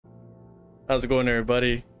How's it going,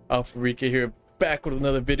 everybody? AlphaRique here, back with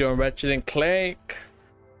another video on Ratchet and Clank.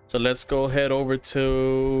 So let's go head over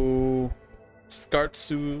to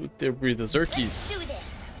Skartsu the Zerkies. Let's do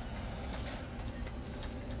this.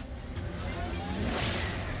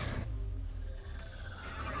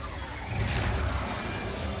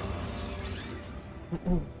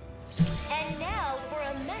 And now for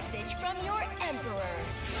a message from your Emperor.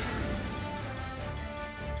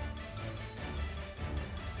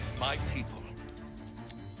 My people,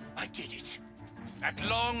 I did it. At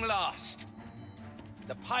long last,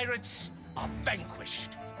 the pirates are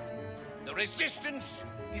vanquished. The resistance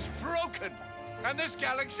is broken, and this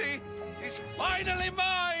galaxy is finally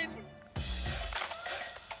mine!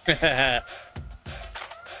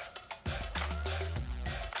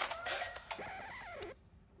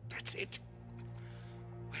 That's it.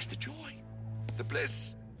 Where's the joy? The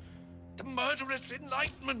bliss? The murderous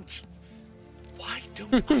enlightenment? Why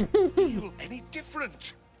don't I feel any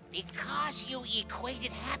different? Because you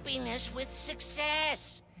equated happiness with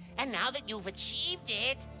success. And now that you've achieved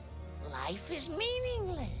it, life is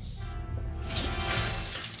meaningless.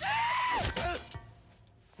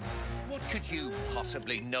 What could you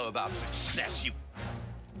possibly know about success, you...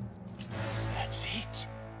 That's it.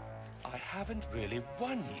 I haven't really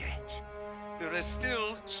won yet. There are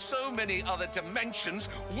still so many other dimensions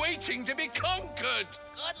waiting to be conquered.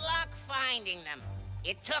 Good luck finding them.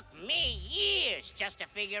 It took me years just to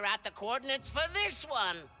figure out the coordinates for this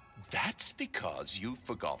one. That's because you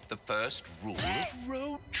forgot the first rule of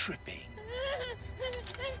road tripping.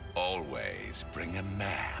 Always bring a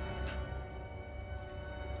map.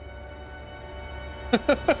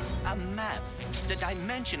 A map. The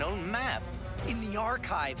dimensional map. In the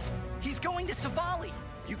archives. He's going to Savali.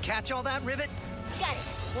 You catch all that, Rivet? Got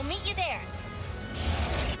it. We'll meet you there.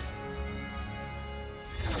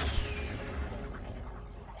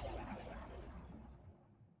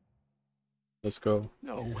 Let's go.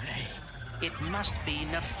 No way. It must be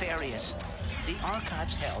Nefarious. The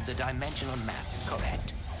archives held the dimensional map,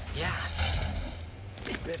 correct? Yeah.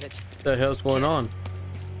 Rivet. What the hell's going on?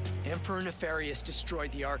 Emperor Nefarious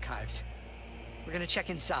destroyed the archives. We're gonna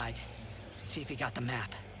check inside. See if he got the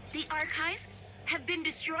map. The archives have been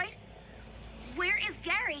destroyed? Where is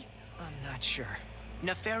Gary? I'm not sure.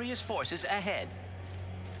 Nefarious forces ahead.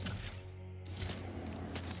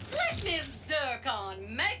 Let Miss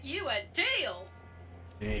Zircon make you a deal.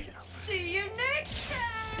 Damn. See you next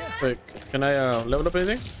time. Wait, can I level up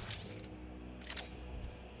anything?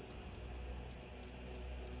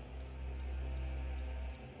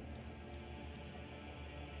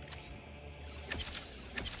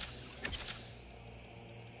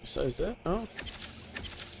 Besides that, oh.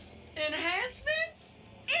 Enhancements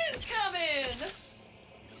incoming.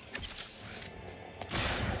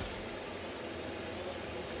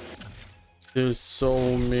 There's so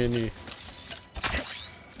many.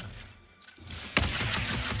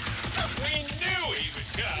 We knew he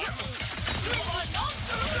would come.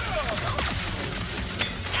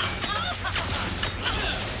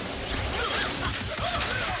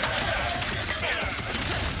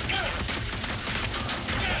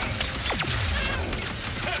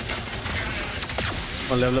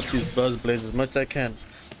 I'll level up these buzz blades as much as I can.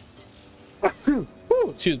 Ooh,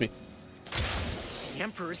 excuse me. The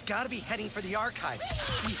Emperor's gotta be heading for the archives.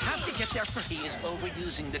 We have to get there first. He is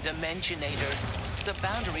overusing the Dimensionator. The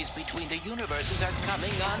boundaries between the universes are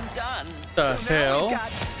coming undone. The So now hell? we've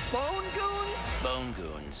got bone goons? Bone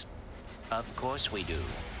goons. Of course we do. Is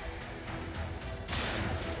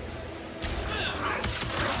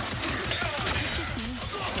it just me?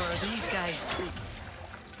 Or are these guys creepy?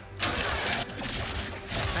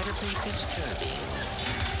 Incredibly disturbing.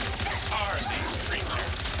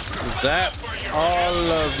 Zap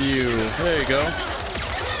all of you. There you go.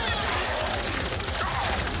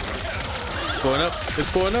 Going up.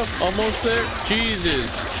 It's going up. Almost there. Jesus.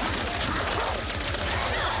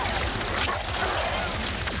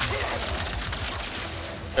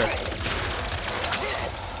 Okay.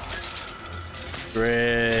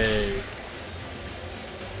 Great.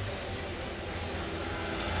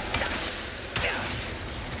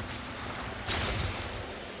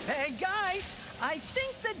 Hey guys, I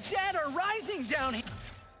think the dead are rising down here.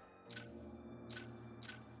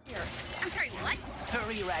 I'm sorry, what?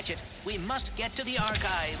 Hurry, Ratchet. We must get to the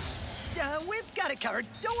archives. We've got it covered.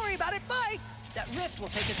 Don't worry about it. Bye. That rift will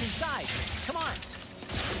take us inside. Come on.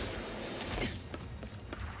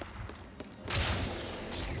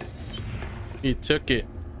 He took it.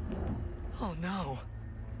 Oh no.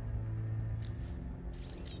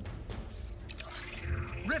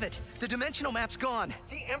 Rivet, the dimensional map's gone.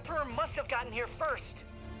 The Emperor must have gotten here first.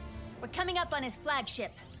 We're coming up on his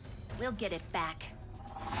flagship. We'll get it back.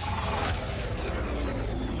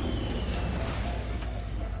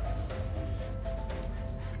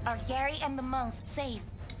 Are Gary and the monks safe?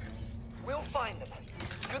 We'll find them.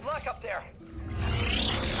 Good luck up there.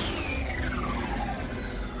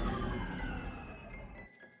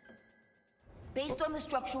 Based on the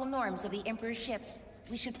structural norms of the Emperor's ships,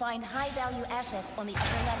 we should find high-value assets on the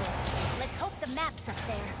upper level. Let's hope the map's up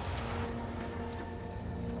there.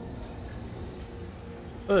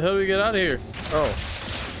 How the hell do we get out of here? Oh.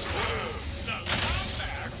 The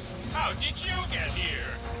Lombax? How did you get here?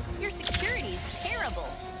 Your security's terrible.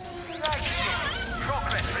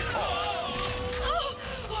 Progress report.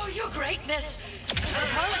 Oh, your greatness.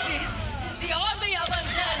 Apologies. The army of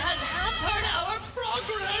undead has hampered our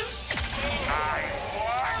progress. I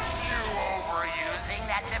warned you overusing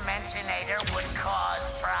that Dimensionator would cause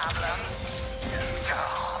problems.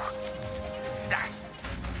 Oh.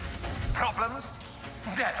 Problems?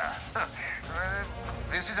 Never.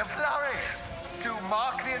 This is a flourish to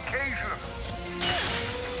mark the occasion.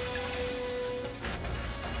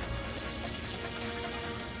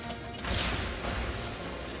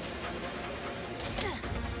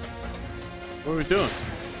 What are we doing?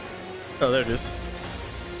 Oh, there it is.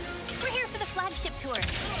 We're here for the flagship tour.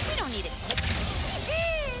 We don't need a tip.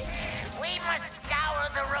 We must scour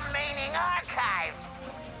the remaining archives.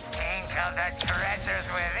 Think of the treasures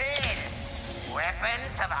within.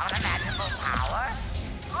 Weapons of unimaginable power.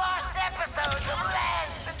 Lost episodes of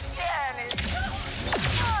lands and journeys.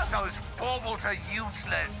 Those baubles are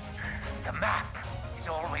useless. The map is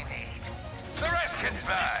all we need. The rest can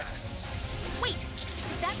burn. Wait,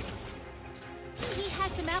 is that... He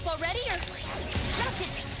has the map already, or... Ratchet,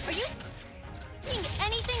 are you seeing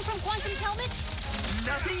anything from Quantum's helmet?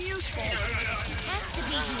 Nothing useful. It has to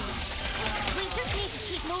be you. We just need to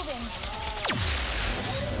keep moving.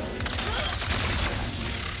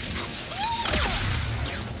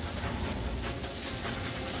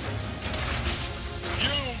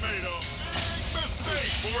 You made a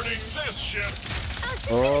mistake boarding this ship. I was just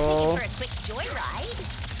gonna take you for a quick joyride.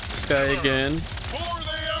 This guy again. For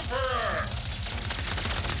the Emperor!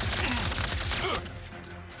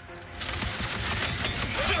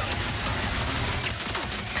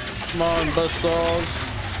 Come on, buzzsaws.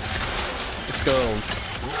 Let's go.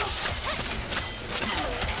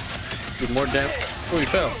 Do more damage. Oh, he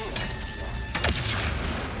fell.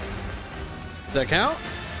 Does that count?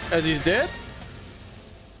 As he's dead?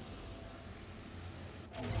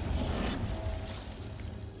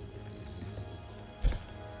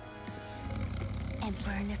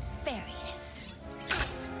 Emperor Nefarious.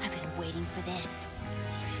 I've been waiting for this.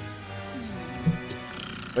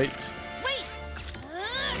 Wait. Wait!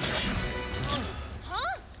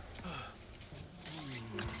 Huh?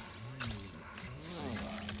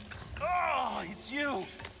 Oh, it's you!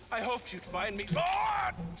 I hoped you'd find me.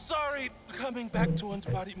 Oh, sorry, coming back to one's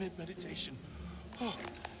body mid-meditation. Oh,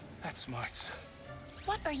 that's smarts.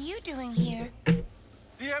 What are you doing here?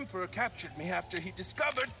 The Emperor captured me after he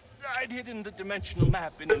discovered I'd hidden the dimensional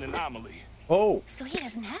map in an anomaly. Oh. So he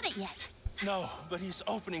doesn't have it yet. No, but he's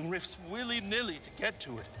opening rifts willy-nilly to get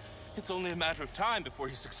to it. It's only a matter of time before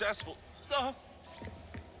he's successful.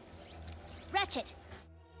 Ratchet.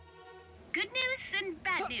 Good news and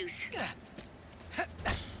bad news.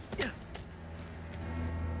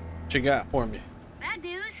 What you got for me? Bad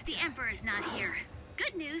news, the Emperor's not here.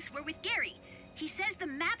 Good news, we're with Gary. He says the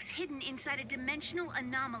map's hidden inside a dimensional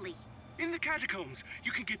anomaly. In the catacombs,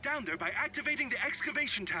 you can get down there by activating the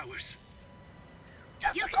excavation towers.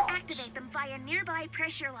 You can activate them via nearby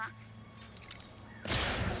pressure locks.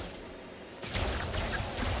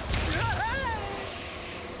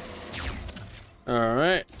 All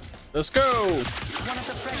right, let's go. One of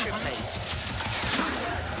the pressure plates.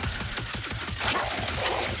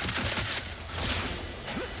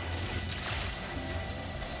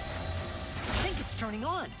 I think it's turning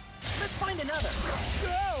on. Let's find another.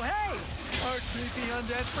 Oh, hey! Our creepy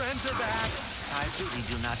undead friends are back. I really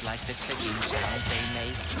do not like the clicking sound they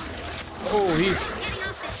make. Oh, he Getting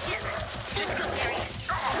off the ship. Let's go, Gary.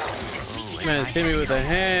 man hit me with a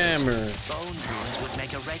hammer. Bone wounds would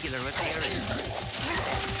make a regular appearance.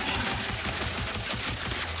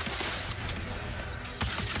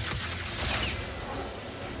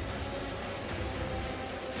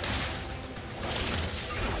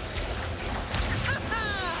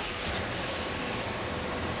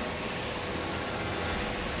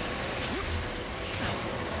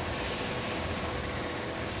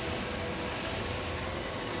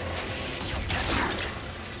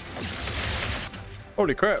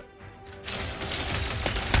 Holy crap.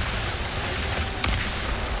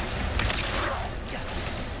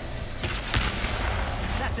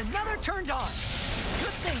 That's another turned on.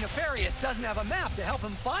 Good thing Nefarious doesn't have a map to help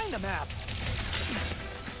him find the map.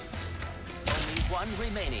 Only one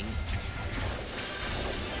remaining.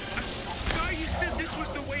 Thought you said this was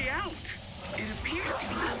the way out. It appears to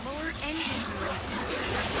be the lower engine room.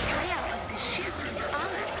 The layout of the ship is odd.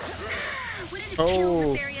 Wouldn't it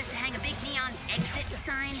kill Nefarious to hang a big neon exit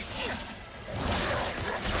sign?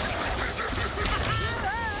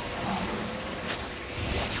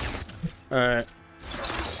 Alright.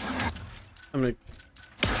 I'm gonna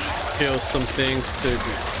kill some things to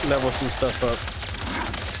level some stuff up.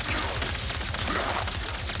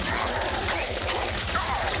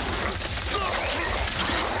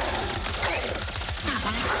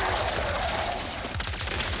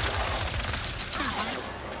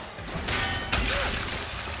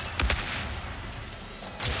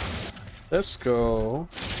 Let's go.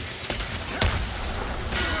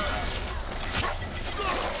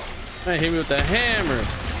 Man, hit me with the hammer.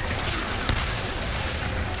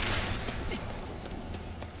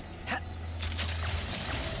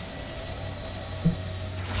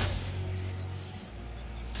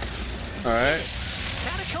 All right.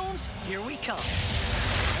 Catacombs, here we come.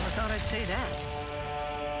 Never thought I'd say that.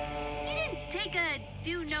 You didn't take a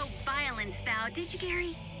do no violence vow, did you,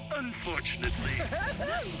 Gary? Unfortunately.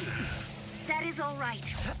 That is all right.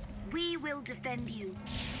 We will defend you.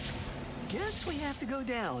 Guess we have to go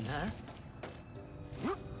down, huh?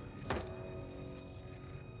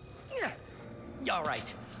 All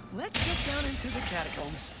right, let's get down into the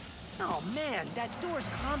catacombs. Oh man, that door's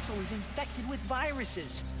console is infected with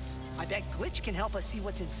viruses. I bet Glitch can help us see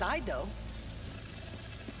what's inside, though.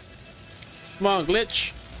 Come on,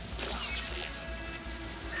 Glitch.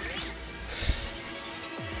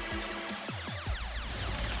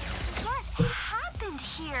 What happened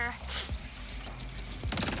here?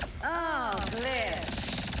 Oh,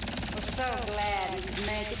 Glitch. We're so glad you could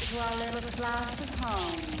make it to our little slice of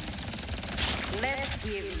home. Let's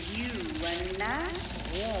give you a nice,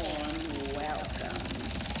 warm welcome.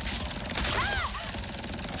 Ah!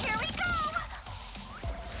 Here we go!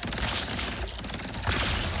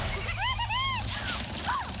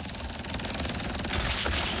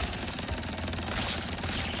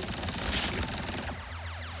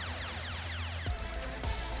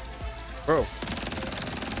 Bro.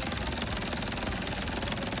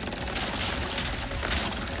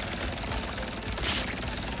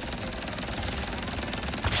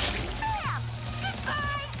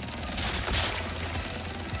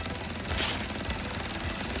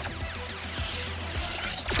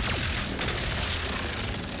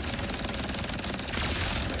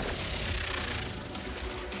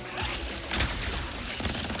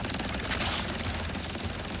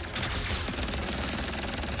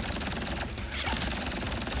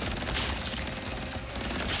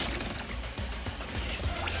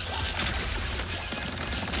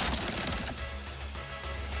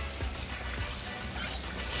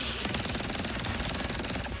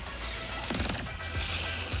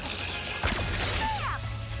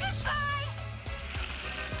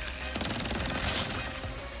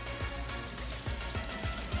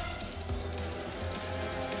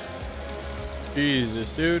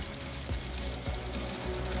 Jesus, dude.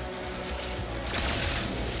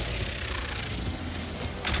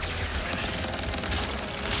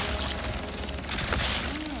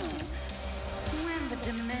 When the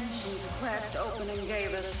dimensions cracked open and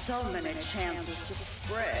gave us so many chances to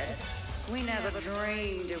spread, we never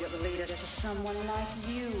dreamed it would lead us to someone like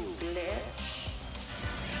you, Glitch.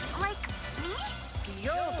 Like me?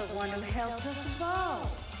 You're the one who helped us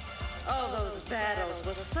evolve. All those battles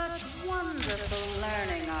were such wonderful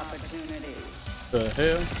learning opportunities. The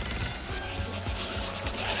hell?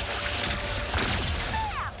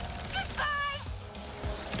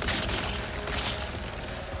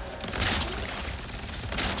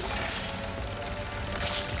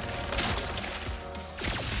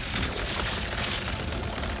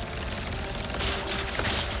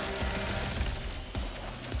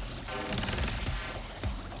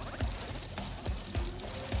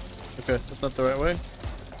 Okay, that's not the right way.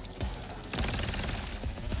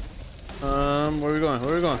 Where are we going?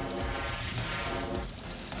 Where are we going?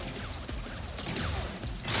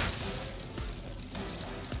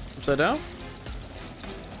 Upside down?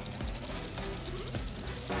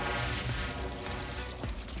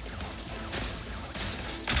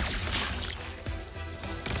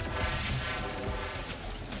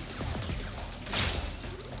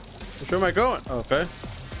 Where am I going? Okay.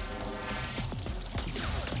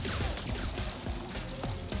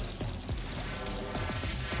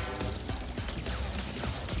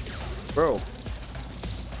 Bro.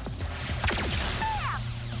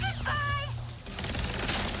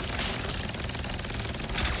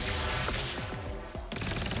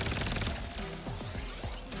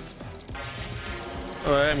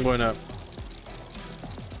 Oh, I am going up.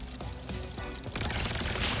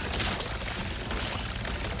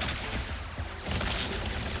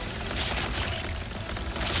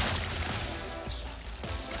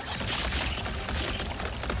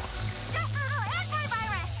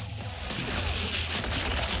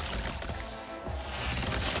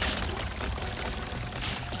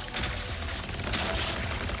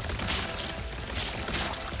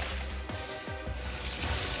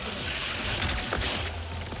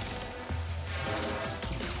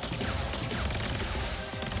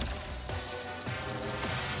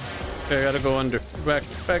 Okay, I gotta go under. Back,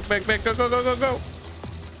 back, back, back. Go, go, go, go, go.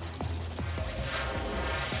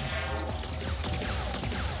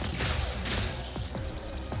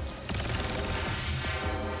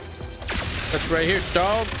 That's right here,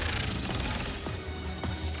 dog.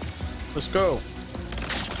 Let's go.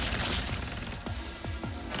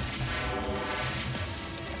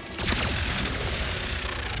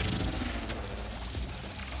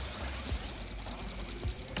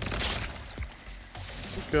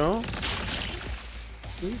 Go.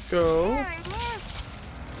 We go. There it is.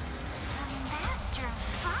 The master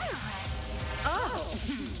virus. Oh,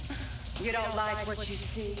 you don't like what you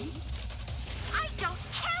see? I don't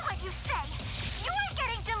care what you say. You are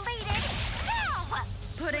getting deleted now.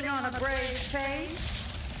 Putting on a brave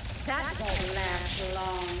face? That won't last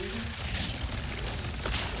long.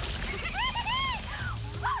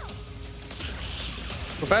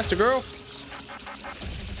 Go faster, girl.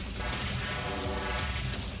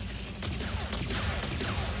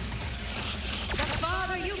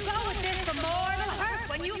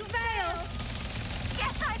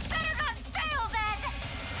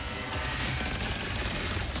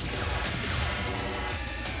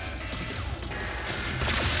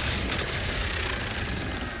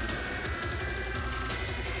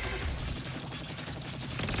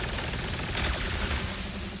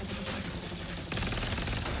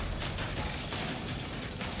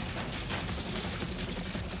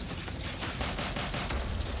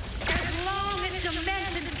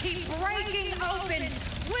 Breaking open!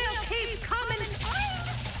 We'll keep coming! It's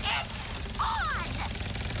on!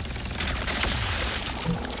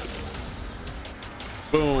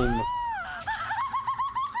 Boom.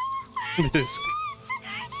 This.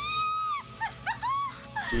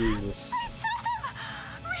 Jesus. I saw them!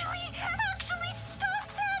 Really? Actually stop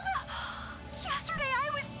them! Yesterday I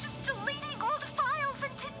was just deleting old files,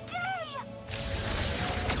 and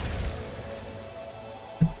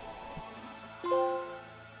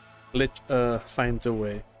Glitch finds a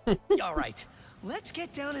way. All right, let's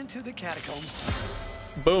get down into the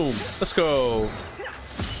catacombs. Boom. Let's go.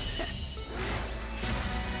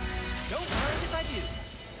 Don't mind if I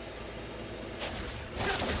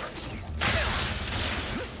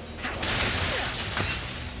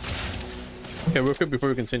do. Okay, real quick before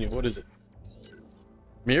we continue, what is it?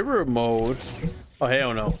 Mirror mode? Oh,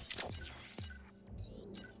 hell no.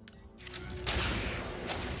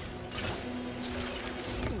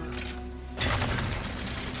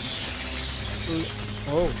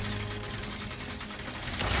 Oh.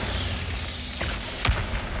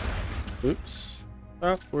 Oops.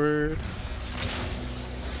 Awkward.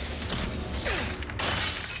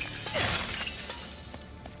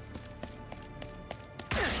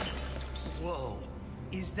 Whoa.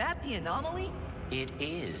 Is that the anomaly? It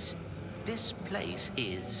is. This place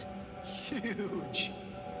is Huge.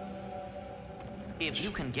 If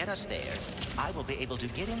you can get us there, I will be able to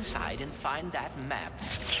get inside and find that map.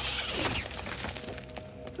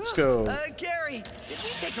 Let's go. Gary, did we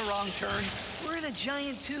take a wrong turn? We're in a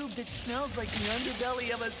giant tube that smells like the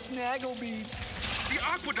underbelly of a snagglebeast. The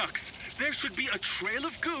aqueducts. There should be a trail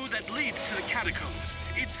of goo that leads to the catacombs.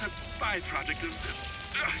 It's a byproduct of...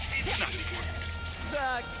 it's not important.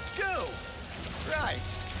 The goo. Right.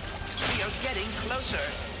 We are getting closer.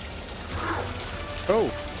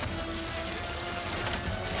 Oh.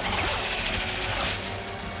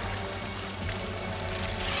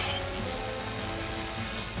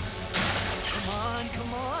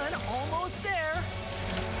 Come on, almost there.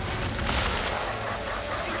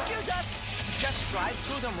 Excuse us. Just drive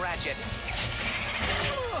through them, Ratchet.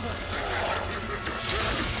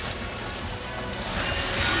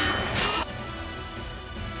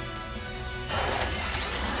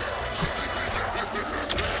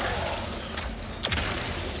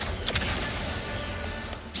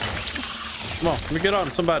 Come on, let me get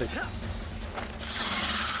on somebody.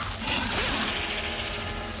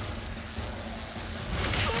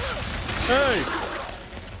 Hey!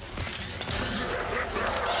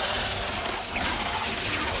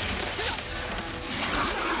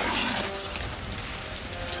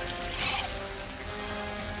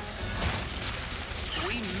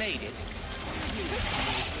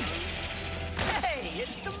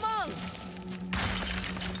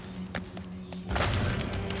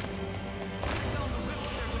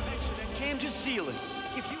 to seal it.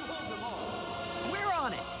 If you hold them all, we're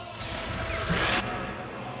on it.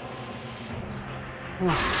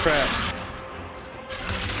 Oh, crap.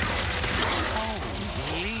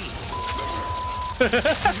 You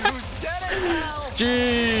said it, pal.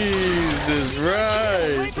 Jesus,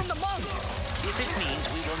 right. Away from the monks. If it means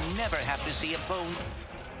we will never have to see a bone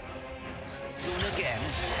again,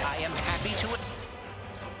 I am happy to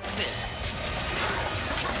assist.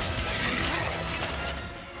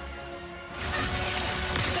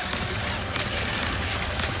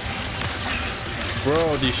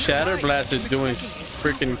 Bro, these shatter blasts are doing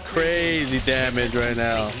freaking crazy damage right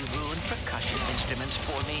now. You ruined percussion instruments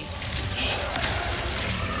for me.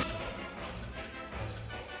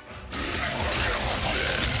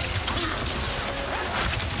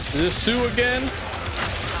 Is this Sue again?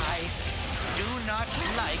 I do not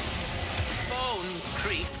like bone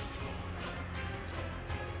creep.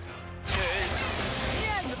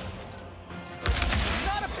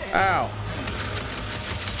 Not a fan. Ow.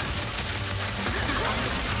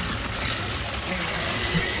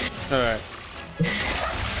 All right.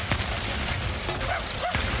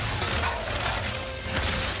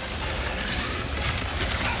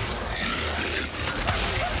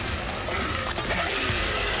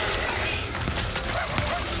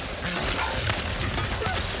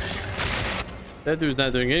 That dude's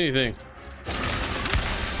not doing anything.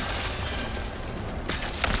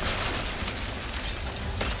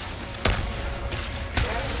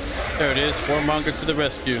 There it is. Warmonger to the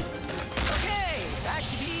rescue. Okay, back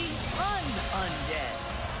to the undead.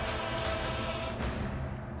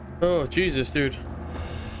 Oh, Jesus, dude.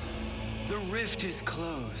 The rift is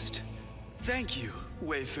closed. Thank you,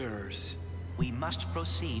 wayfarers. We must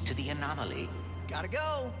proceed to the anomaly. Gotta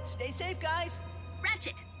go. Stay safe, guys.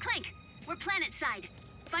 Ratchet, Clank, we're planet side.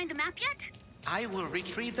 Find the map yet? I will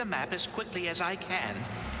retrieve the map as quickly as I can.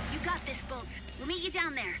 You got this, Bolts. We'll meet you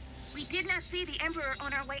down there. We did not see the Emperor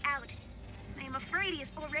on our way out. I am afraid he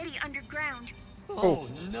is already underground. Oh,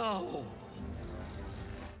 no.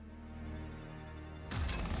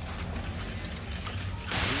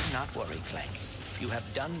 Do not worry, Clank. You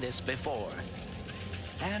have done this before.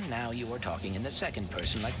 And now you are talking in the second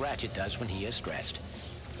person like Ratchet does when he is stressed.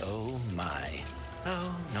 Oh my.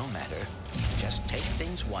 Oh, no matter. Just take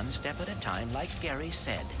things one step at a time like Gary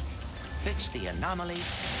said. Fix the anomaly,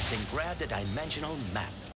 then grab the dimensional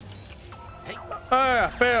map. Hey.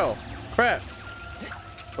 Ah, fail. Crap.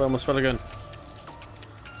 Oh, I almost fell again.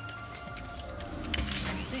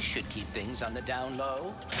 This should keep things on the down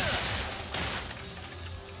low.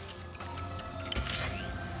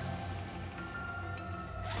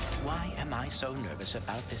 Why am I so nervous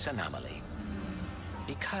about this anomaly?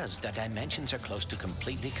 Because the dimensions are close to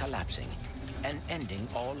completely collapsing and ending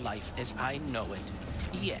all life as I know it.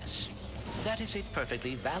 Yes, that is a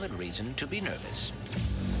perfectly valid reason to be nervous.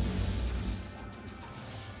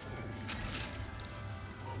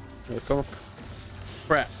 Here, come on.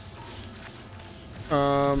 Crap.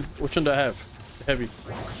 Which one do I have? Heavy.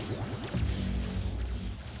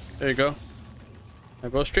 There you go. Now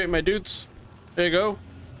go straight, my dudes. There you go.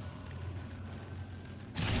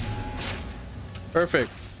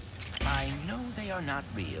 Perfect. I know they are not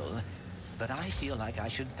real, but I feel like I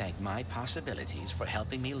should thank my possibilities for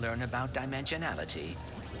helping me learn about dimensionality.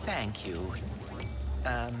 Thank you.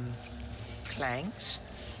 Clanks?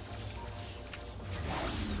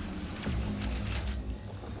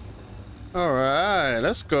 All right,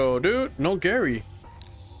 let's go, dude. No Gary.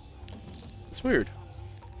 It's weird.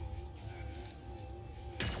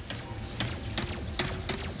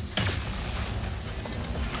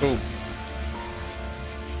 Boom.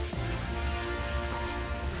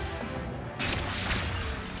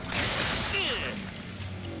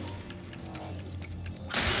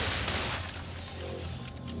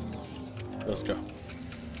 Let's go.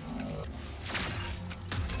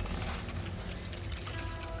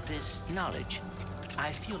 This knowledge,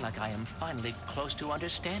 I feel like I am finally close to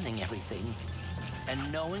understanding everything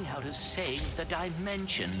and knowing how to save the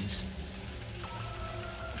dimensions.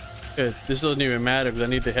 Good. This doesn't even matter because I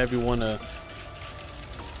need the heavy one to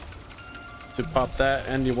pop that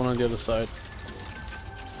and the one on the other side.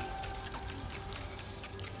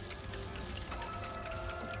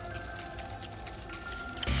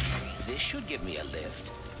 This should give me a lift.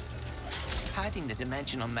 Hiding the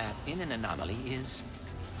dimensional map in an anomaly is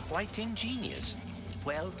quite ingenious.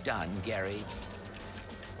 Well done, Gary.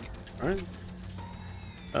 All right.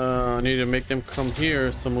 I need to make them come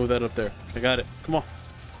here, so move that up there. I got it. Come on.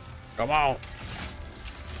 Come on.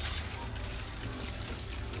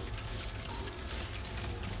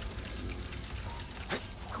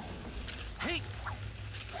 Hey.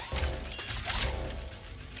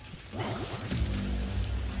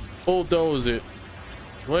 bulldoze it.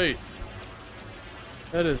 Wait.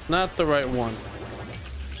 That is not the right one.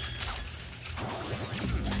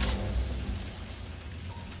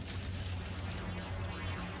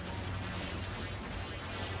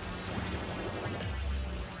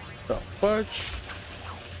 The fudge.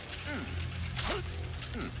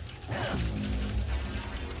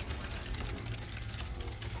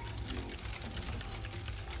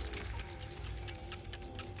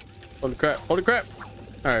 Holy crap, holy crap.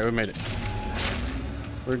 All right, we made it.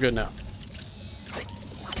 We're good now.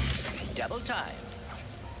 Double time.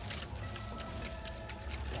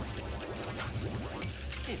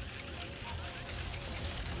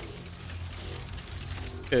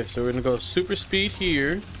 Okay, so we're gonna go super speed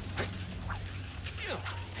here.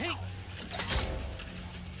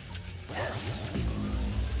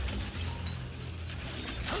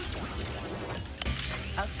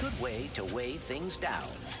 A good way to weigh things down.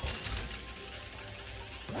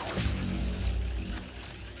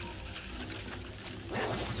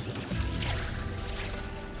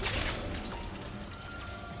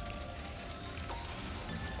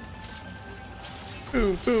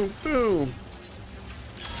 Boom, boom, boom.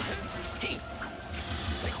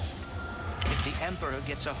 If the Emperor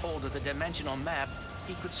gets a hold of the dimensional map,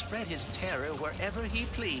 he could spread his terror wherever he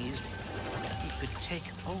pleased. He could take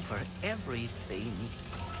over everything.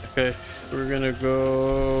 Okay, we're gonna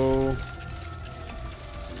go.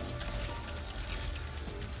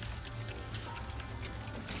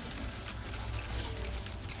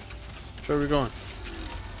 Where are we going?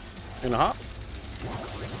 In a hop?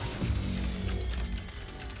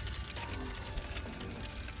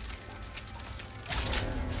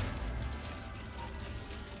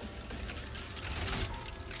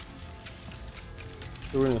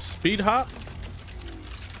 We're in a speed hop.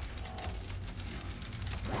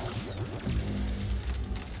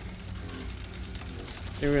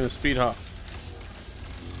 We're in a speed hop.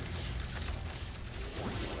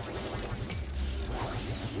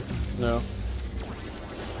 No.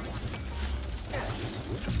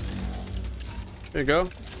 There you go.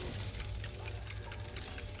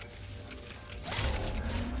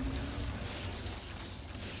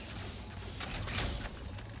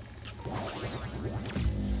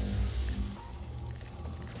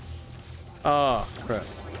 Oh, crap.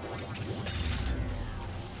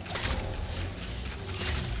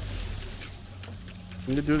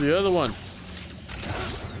 Need to do the other one.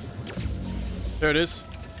 There it is.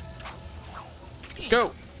 Let's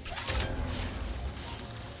go.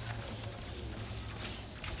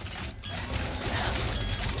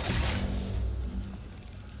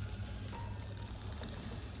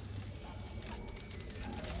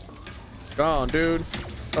 Go on, dude.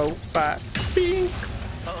 Oh, fat. Bing.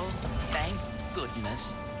 Oh, thank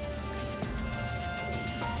goodness.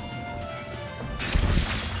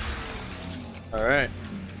 All right.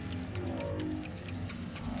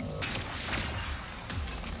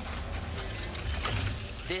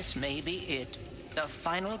 This may be it. The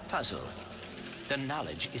final puzzle. The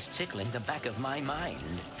knowledge is tickling the back of my mind.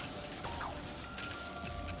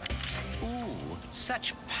 Ooh,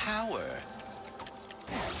 such power.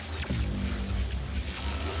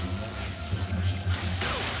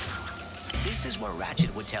 This is where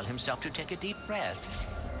Ratchet would tell himself to take a deep breath.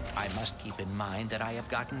 I must keep in mind that I have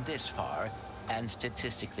gotten this far, and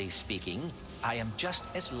statistically speaking, I am just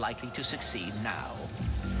as likely to succeed now.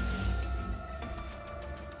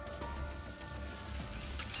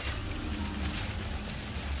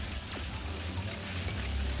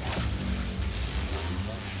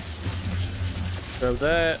 Grab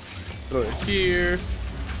that, throw it here,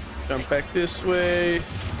 jump back this way,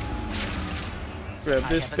 grab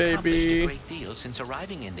this I have baby. accomplished a great deal since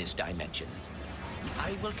arriving in this dimension.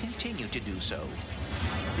 I will continue to do so.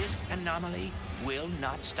 This anomaly will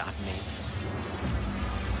not stop me.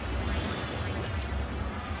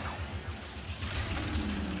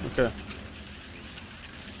 Okay.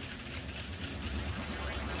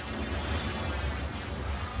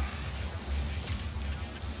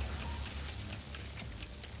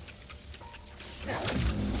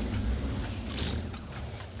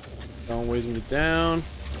 Don't weighs me down.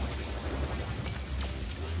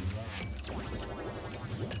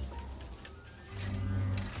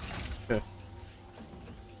 Okay.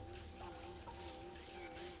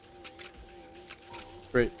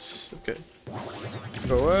 Great. Okay.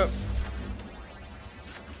 Go up.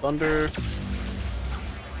 Thunder.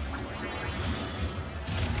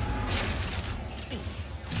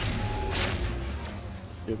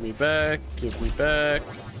 Give me back. Give me back.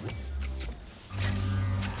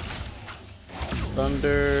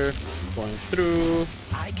 Thunder. Going through.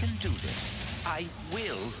 I can do this. I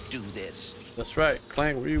will do this. That's right,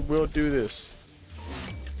 Clank, we will do this.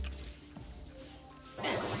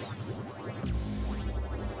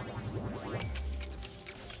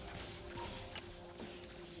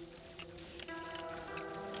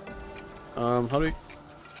 How do we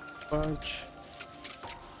punch?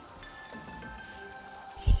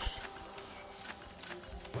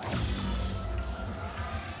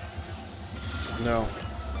 No,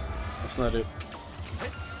 that's not it.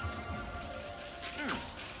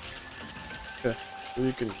 Okay, so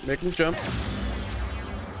you can make him jump.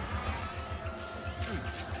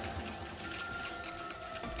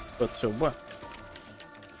 But to what?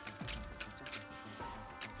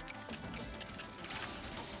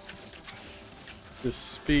 This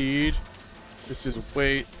speed. This is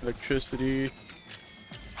weight, electricity.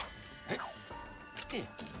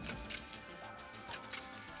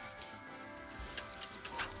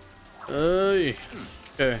 Hey.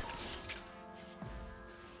 Okay.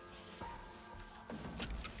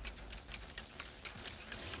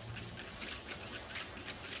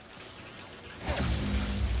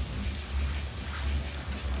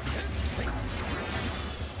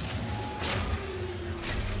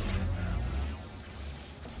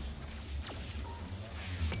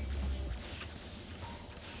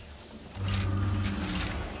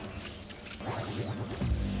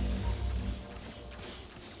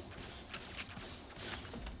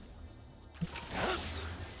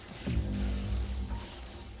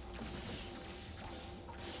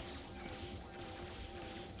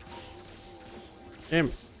 Damn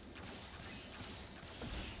it.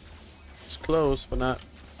 It's close, but not.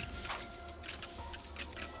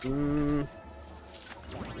 Let's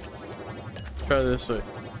try this way.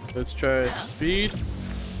 Let's try speed.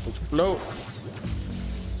 Let's float.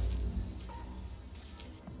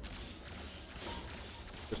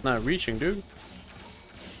 It's not reaching, dude.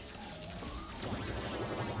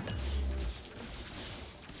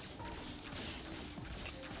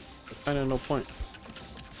 Kind of no point.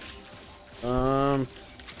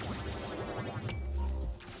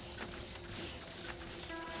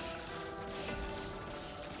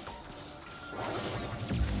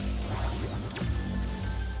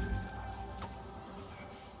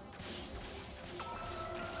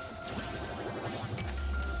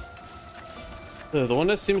 The one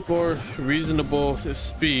that seems more reasonable is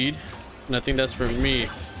speed, and I think that's for me.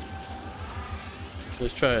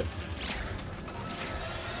 Let's try it.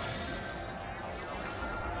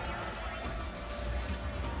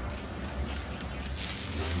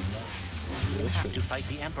 We have to fight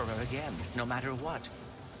the Emperor again, no matter what.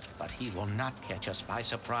 But he will not catch us by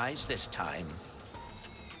surprise this time.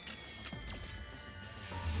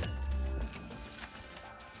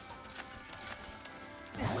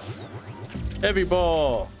 Heavy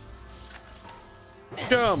ball.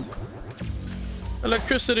 Jump.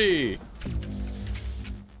 Electricity.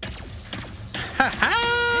 Ha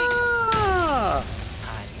ha!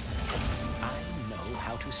 I know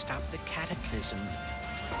how to stop the cataclysm.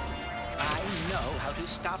 I know how to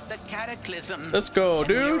stop the cataclysm. Let's go,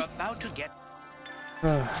 dude. We're about to get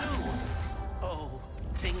Oh,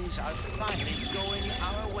 things are finally going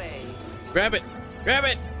our way. Grab it. Grab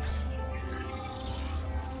it.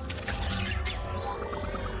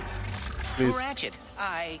 Please. Ratchet,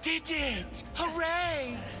 I Did it!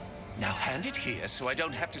 Hooray! Now hand it here so I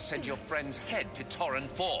don't have to send your friend's head to Torren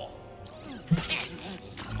 4.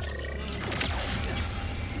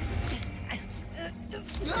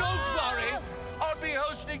 Don't worry! I'll be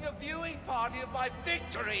hosting a viewing party of my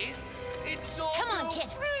victories in Zorto. Come on, kid.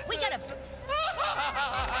 We gotta...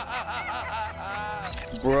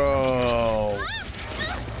 Bro.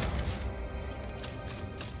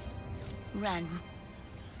 Run.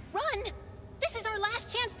 Run? This is our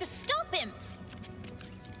last chance to stop him.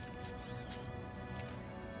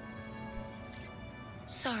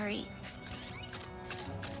 Sorry.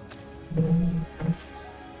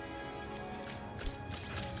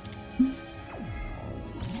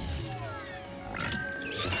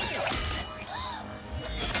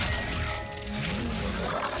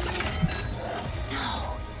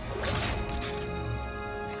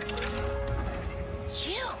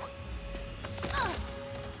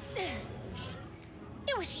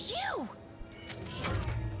 It was you!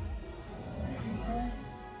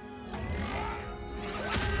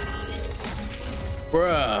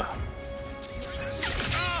 Bruh.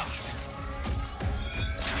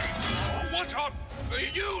 What are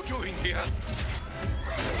you doing here?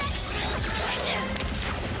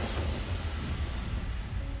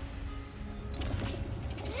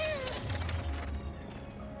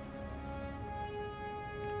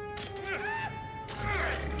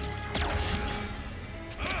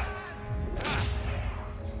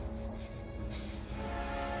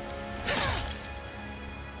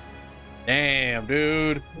 Damn,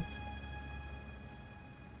 dude.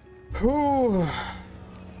 Whew.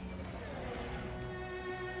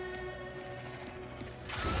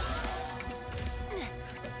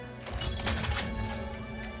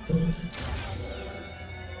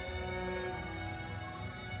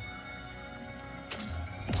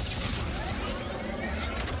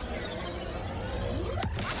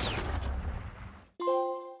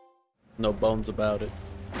 No bones about it.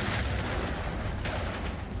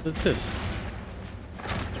 What's this?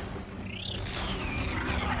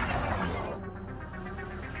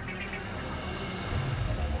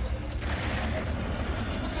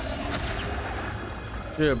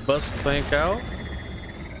 Did a bus Clank out? Is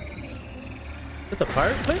that the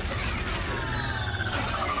pirate place?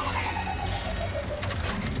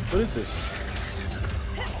 What is this?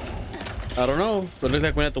 I don't know, but it looks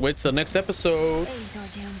like we have to wait till the next episode. Hey,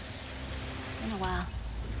 Zordoom. Been a while.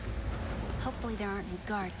 Hopefully there aren't any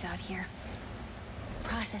guards out here. The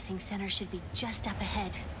processing center should be just up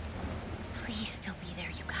ahead. Please still be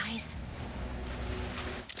there, you guys.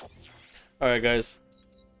 Alright, guys.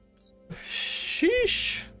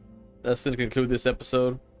 Sheesh. That's gonna conclude this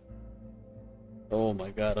episode. Oh my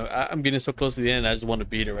god. I'm getting so close to the end. I just want to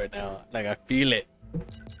beat it right now. Like, I feel it.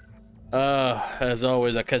 As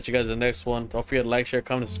always, I'll catch you guys in the next one. Don't forget to like, share,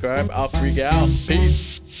 comment, subscribe. AlphaRique out.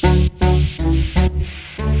 Peace.